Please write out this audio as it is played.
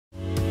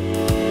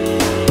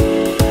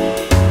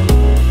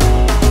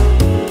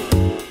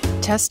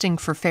Testing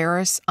for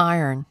ferrous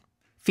iron,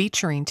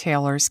 featuring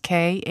Taylor's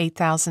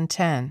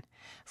K8010,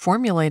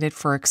 formulated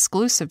for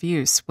exclusive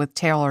use with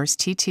Taylor's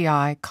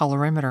TTI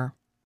colorimeter.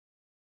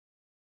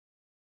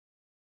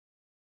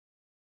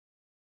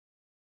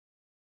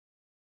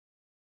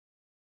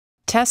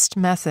 Test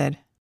method: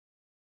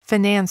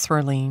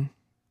 phenanthrene.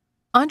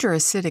 Under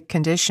acidic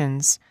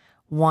conditions,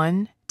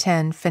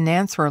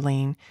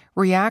 1,10-phenanthrene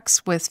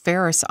reacts with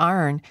ferrous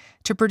iron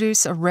to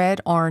produce a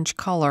red-orange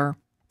color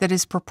that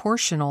is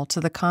proportional to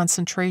the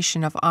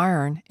concentration of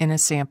iron in a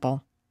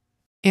sample.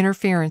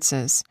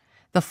 Interferences: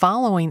 the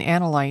following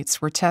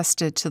analytes were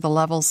tested to the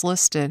levels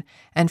listed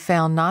and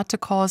found not to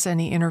cause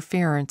any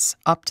interference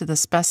up to the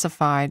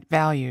specified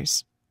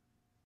values.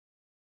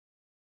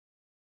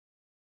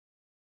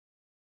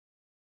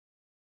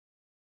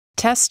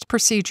 Test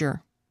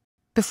procedure: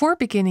 before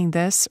beginning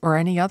this or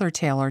any other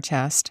Taylor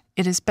test,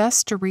 it is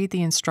best to read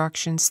the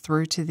instructions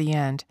through to the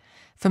end.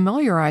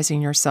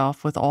 Familiarizing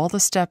yourself with all the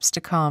steps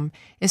to come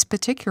is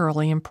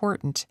particularly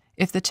important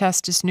if the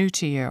test is new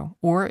to you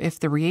or if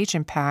the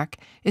reagent pack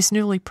is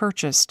newly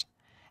purchased,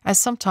 as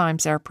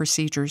sometimes our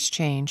procedures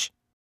change.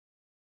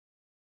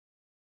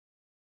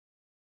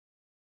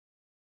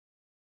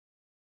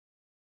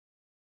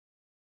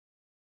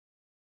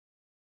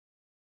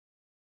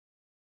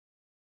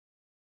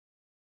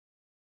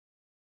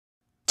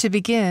 To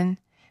begin,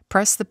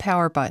 press the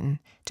power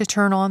button to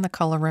turn on the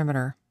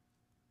colorimeter.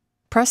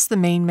 Press the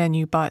main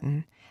menu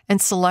button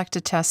and select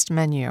a test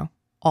menu: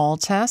 All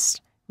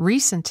Tests,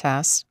 Recent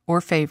Tests,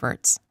 or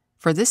Favorites.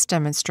 For this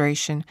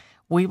demonstration,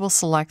 we will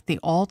select the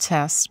All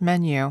Tests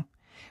menu,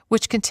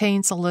 which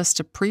contains a list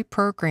of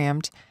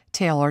pre-programmed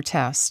Taylor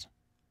tests.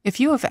 If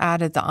you have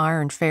added the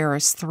Iron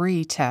Ferrous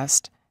 3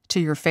 test to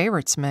your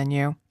Favorites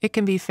menu, it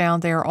can be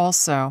found there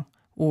also,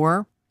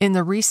 or in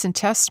the Recent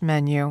Test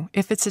menu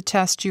if it's a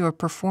test you have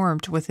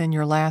performed within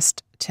your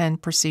last 10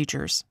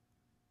 procedures.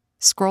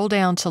 Scroll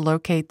down to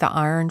locate the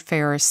Iron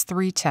Ferrous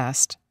 3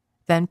 test,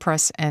 then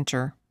press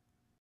Enter.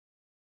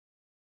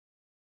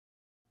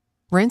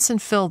 Rinse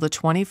and fill the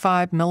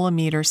 25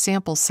 mm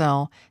sample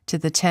cell to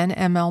the 10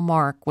 ml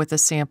mark with a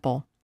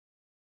sample.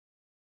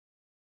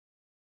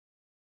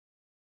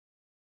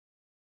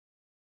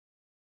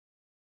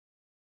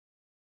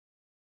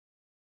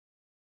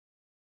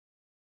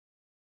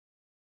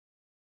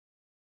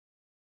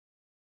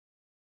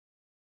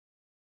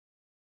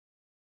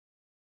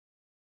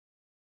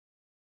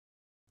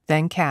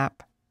 Then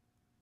cap.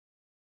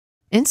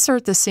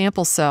 Insert the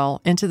sample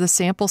cell into the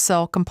sample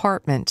cell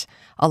compartment,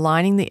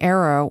 aligning the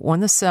arrow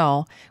on the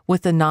cell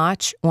with the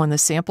notch on the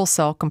sample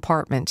cell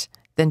compartment,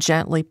 then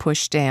gently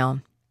push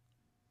down.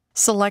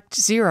 Select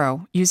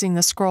 0 using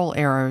the scroll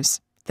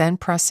arrows, then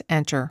press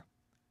Enter.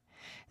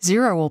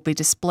 0 will be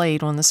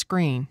displayed on the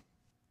screen.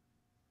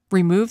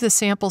 Remove the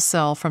sample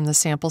cell from the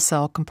sample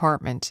cell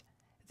compartment,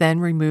 then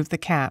remove the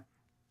cap.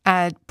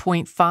 Add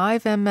 0.5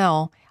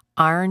 ml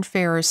Iron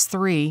Ferrous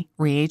 3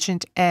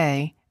 Reagent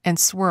A and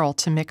swirl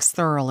to mix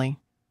thoroughly.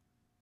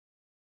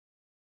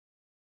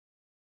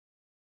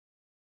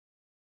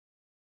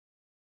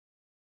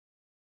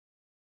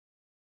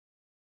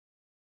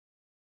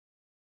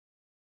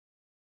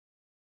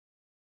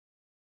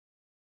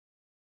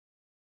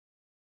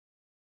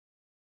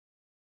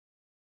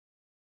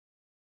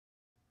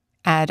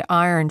 Add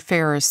Iron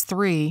Ferrous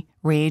 3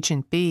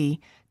 Reagent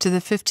B to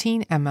the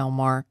 15 ml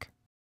mark.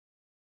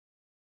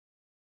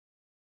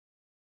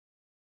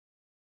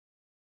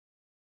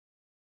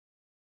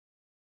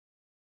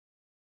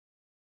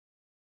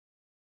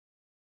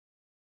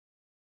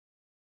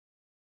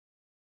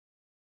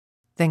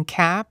 Then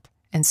cap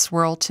and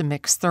swirl to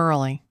mix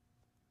thoroughly.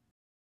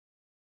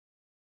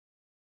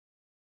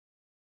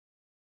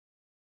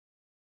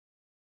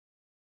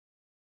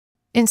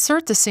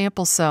 Insert the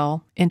sample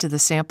cell into the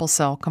sample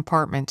cell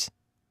compartment.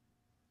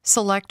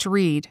 Select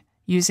Read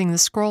using the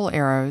scroll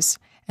arrows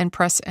and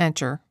press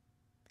Enter.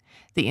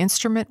 The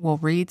instrument will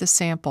read the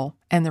sample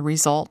and the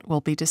result will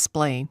be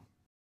displayed.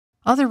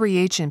 Other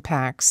reagent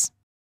packs.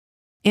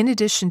 In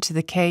addition to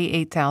the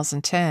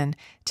K8010,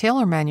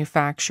 Taylor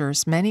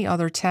manufactures many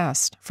other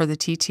tests for the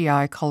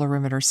TTI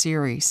colorimeter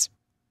series.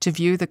 To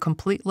view the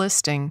complete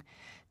listing,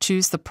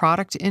 choose the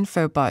Product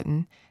Info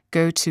button,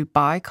 go to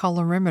Buy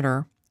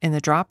Colorimeter in the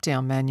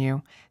drop-down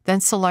menu, then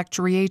select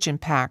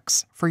Reagent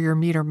Packs for your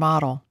meter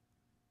model.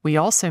 We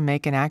also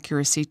make an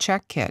accuracy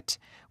check kit,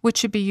 which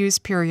should be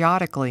used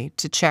periodically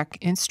to check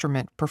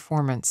instrument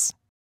performance.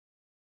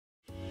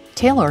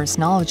 Taylor's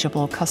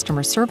knowledgeable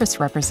customer service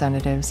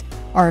representatives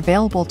are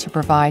available to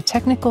provide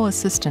technical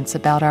assistance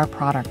about our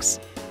products.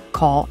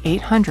 Call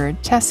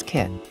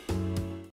 800-TEST-KIT